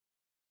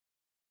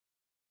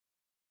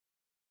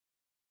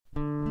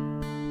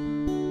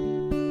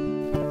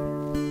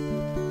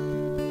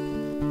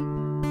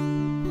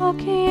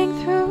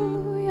Looking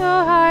through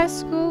your high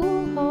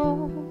school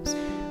halls,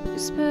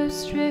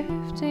 whispers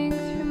drifting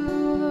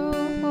through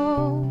the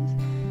walls,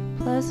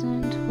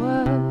 pleasant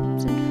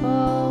words and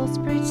false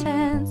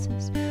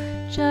pretenses,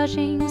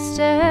 judging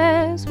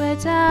stares wear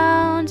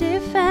down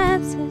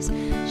defenses.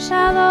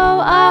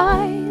 Shallow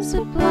eyes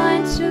are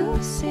blind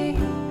to see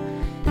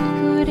the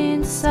good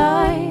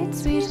inside,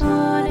 sweet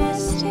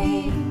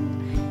honesty.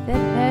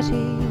 Their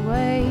petty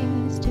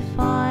ways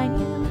define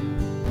you.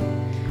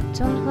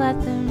 Don't let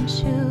them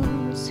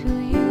choose who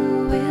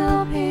you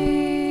will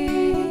be.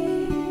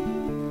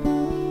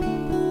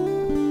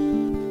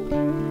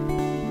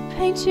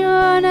 Paint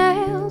your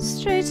nails,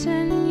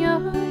 straighten your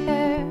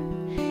hair.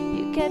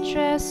 You get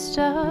dressed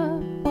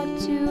up, what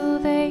do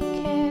they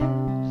care?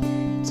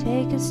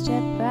 Take a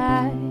step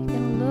back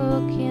and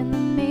look in the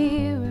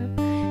mirror.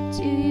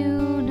 Do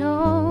you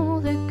know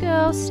the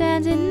girl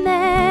standing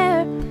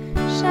there?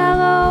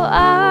 Shallow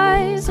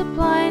eyes are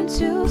blind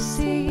to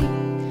see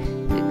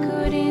the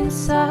good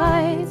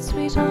inside,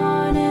 sweet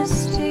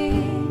honesty.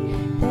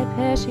 Their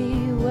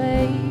petty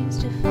ways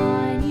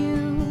define you.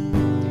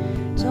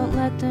 Don't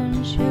let them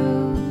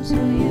choose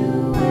who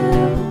you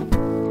will.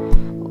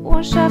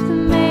 Wash off the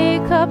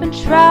makeup and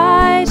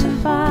try to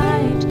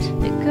find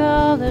the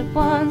girl that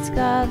once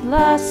got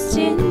lost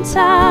in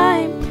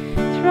time.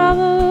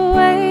 Throw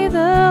away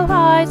the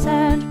lies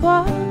and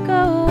walk